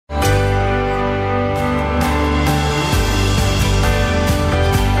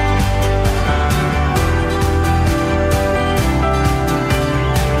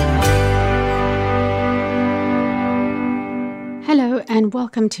and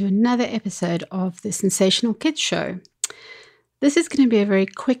welcome to another episode of the Sensational Kids Show. This is going to be a very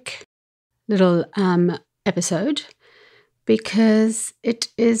quick little episode because it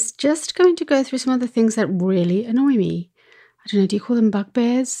is just going to go through some of the things that really annoy me. I don't know, do you call them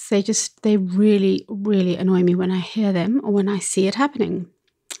bugbears? They really, really annoy me when I hear them or when I see it happening.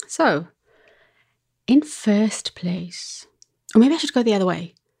 So, in first place, or maybe I should go the other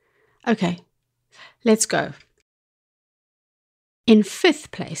way. Okay, let's go. In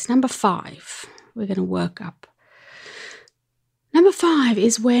fifth place, number 5, we're going to work up. Number 5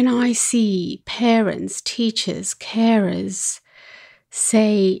 is when I see parents, teachers, carers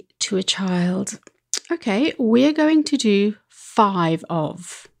say to a child, okay, we're going to do 5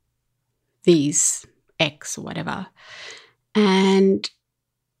 of these X or whatever. And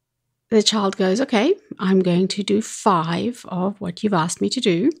the child goes, okay, I'm going to do 5 of what you've asked me to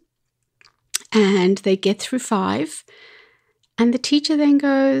do. And they get through 5. And the teacher then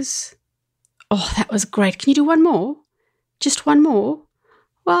goes, oh, that was great. Can you do one more? Just one more?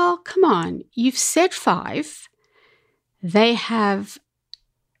 Well, come on. You've said 5. They have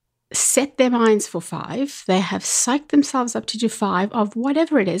set their minds for 5. They have psyched themselves up to do 5 of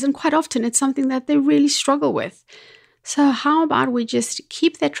whatever it is. And quite often it's something that they really struggle with. So how about we just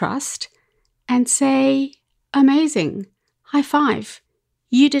keep their trust and say, amazing, high five.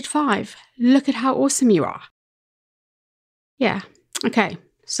 You did 5. Look at how awesome you are. Yeah, okay,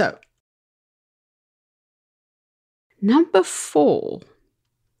 so number 4.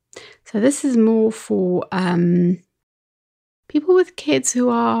 So this is more for people with kids who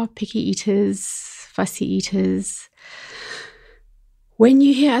are picky eaters, fussy eaters. When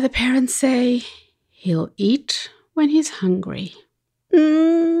you hear other parents say, he'll eat when he's hungry.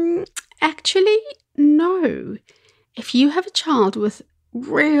 Actually, no. If you have a child with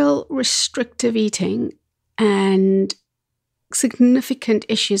real restrictive eating and significant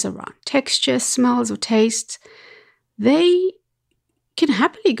issues around texture, smells, or tastes, they can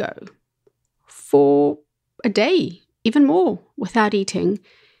happily go for a day, even more, without eating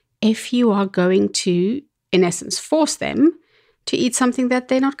if you are going to, in essence, force them to eat something that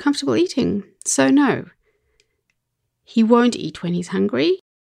they're not comfortable eating. So no, he won't eat when he's hungry.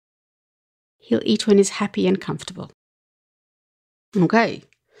 He'll eat when he's happy and comfortable. Okay.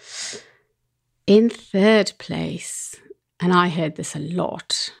 In third place, and I heard this a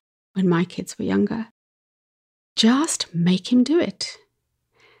lot when my kids were younger, just make him do it.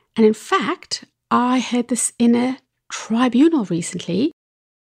 And in fact, I heard this in a tribunal recently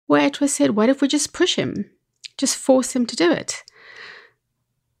where it was said, what if we just push him? Just force him to do it?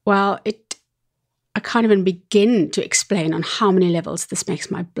 Well, I can't even begin to explain on how many levels this makes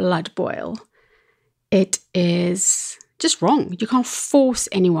my blood boil. It is just wrong. You can't force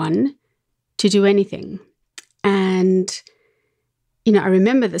anyone to do anything. And, you know, I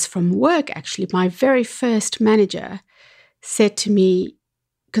remember this from work, actually. My very first manager said to me,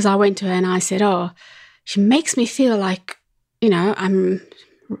 because I went to her and I said, oh, she makes me feel like, you know, I'm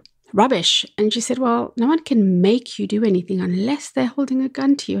rubbish. And she said, well, no one can make you do anything unless they're holding a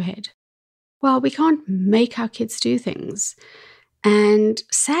gun to your head. Well, we can't make our kids do things. And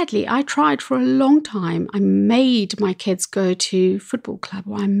sadly, I tried for a long time. I made my kids go to football club,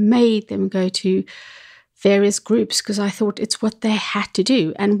 or I made them go to various groups because I thought it's what they had to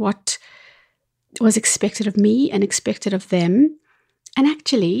do and what was expected of me and expected of them. And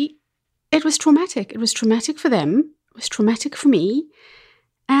actually, it was traumatic. It was traumatic for them. It was traumatic for me,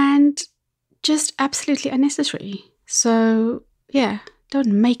 and just absolutely unnecessary. So, yeah, don't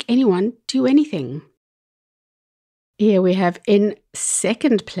make anyone do anything. Here we have in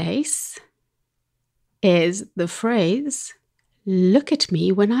second place is the phrase, look at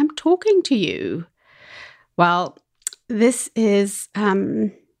me when I'm talking to you. Well, this is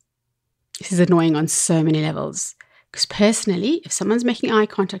annoying on so many levels. Because personally, if someone's making eye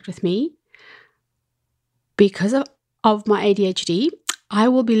contact with me, because of my ADHD, I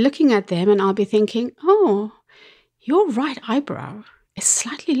will be looking at them and I'll be thinking, oh, your right eyebrow is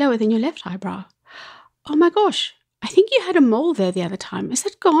slightly lower than your left eyebrow. Oh my gosh, I think you had a mole there the other time. Is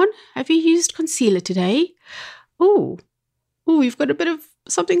that gone? Have you used concealer today? Oh, you've got a bit of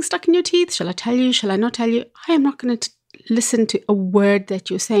something stuck in your teeth. Shall I tell you? Shall I not tell you? I am not going to listen to a word that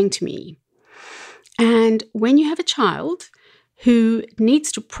you're saying to me. And when you have a child who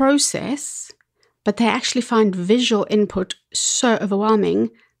needs to process, but they actually find visual input so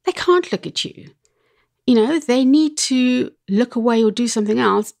overwhelming, they can't look at you. You know, they need to look away or do something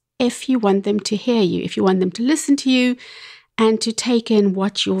else if you want them to hear you, if you want them to listen to you and to take in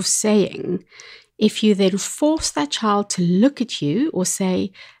what you're saying. If you then force that child to look at you or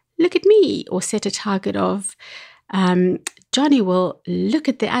say, look at me, or set a target of Johnny will look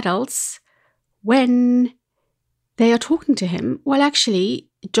at the adults when they are talking to him. Well, actually,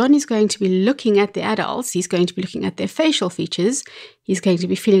 Johnny's going to be looking at the adults. He's going to be looking at their facial features. He's going to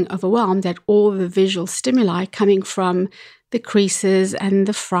be feeling overwhelmed at all the visual stimuli coming from the creases and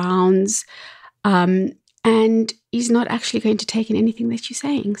the frowns. And he's not actually going to take in anything that you're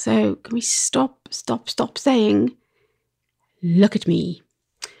saying. So can we stop saying, look at me?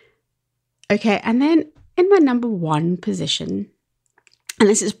 Okay, and then in my number one position, and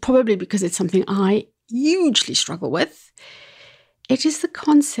this is probably because it's something I hugely struggle with, it is the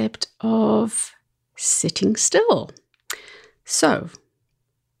concept of sitting still. So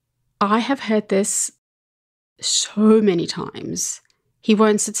I have heard this so many times. He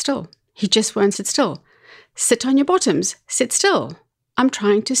won't sit still. He just won't sit still. Sit on your bottoms. Sit still. I'm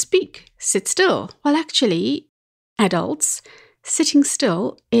trying to speak. Sit still. Well, actually, adults, sitting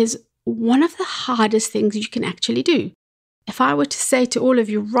still is one of the hardest things you can actually do. If I were to say to all of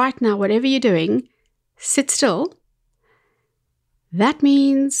you right now, whatever you're doing, sit still, that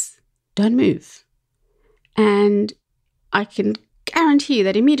means don't move. And I can guarantee you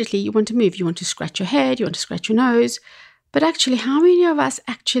that immediately you want to move. You want to scratch your head, you want to scratch your nose. But actually, how many of us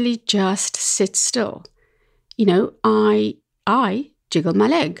actually just sit still? You know, I jiggle my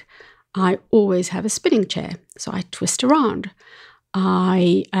leg. I always have a spinning chair, so I twist around.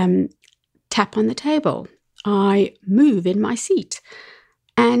 I tap on the table. I move in my seat.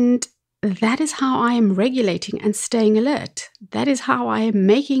 And that is how I am regulating and staying alert. That is how I am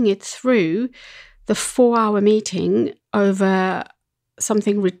making it through the 4-hour meeting over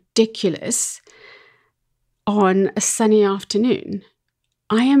something ridiculous on a sunny afternoon.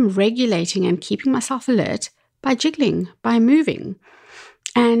 I am regulating and keeping myself alert by jiggling, by moving.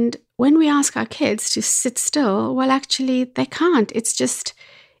 And when we ask our kids to sit still, well, actually, they can't.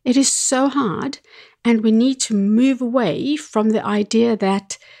 It is so hard. And we need to move away from the idea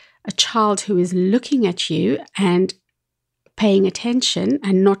that a child who is looking at you and paying attention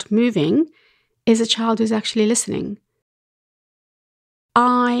and not moving is a child who's actually listening.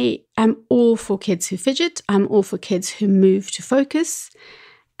 I am all for kids who fidget. I'm all for kids who move to focus.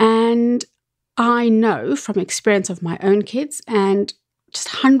 And I know from experience of my own kids and just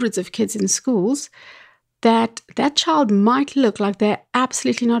hundreds of kids in schools that child might look like they're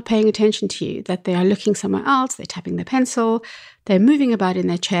absolutely not paying attention to you, that they are looking somewhere else, they're tapping their pencil, they're moving about in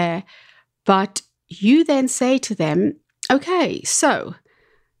their chair. But you then say to them, okay, so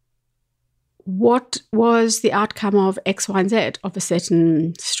what was the outcome of X, Y, and Z of a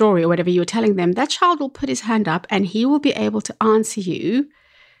certain story or whatever you were telling them? That child will put his hand up and he will be able to answer you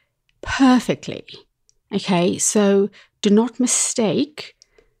perfectly. Okay, so do not mistake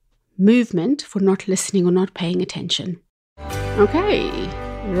movement for not listening or not paying attention. Okay,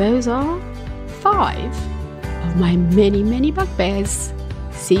 those are 5 of my many, many bugbears.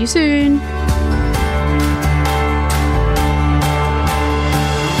 See you soon.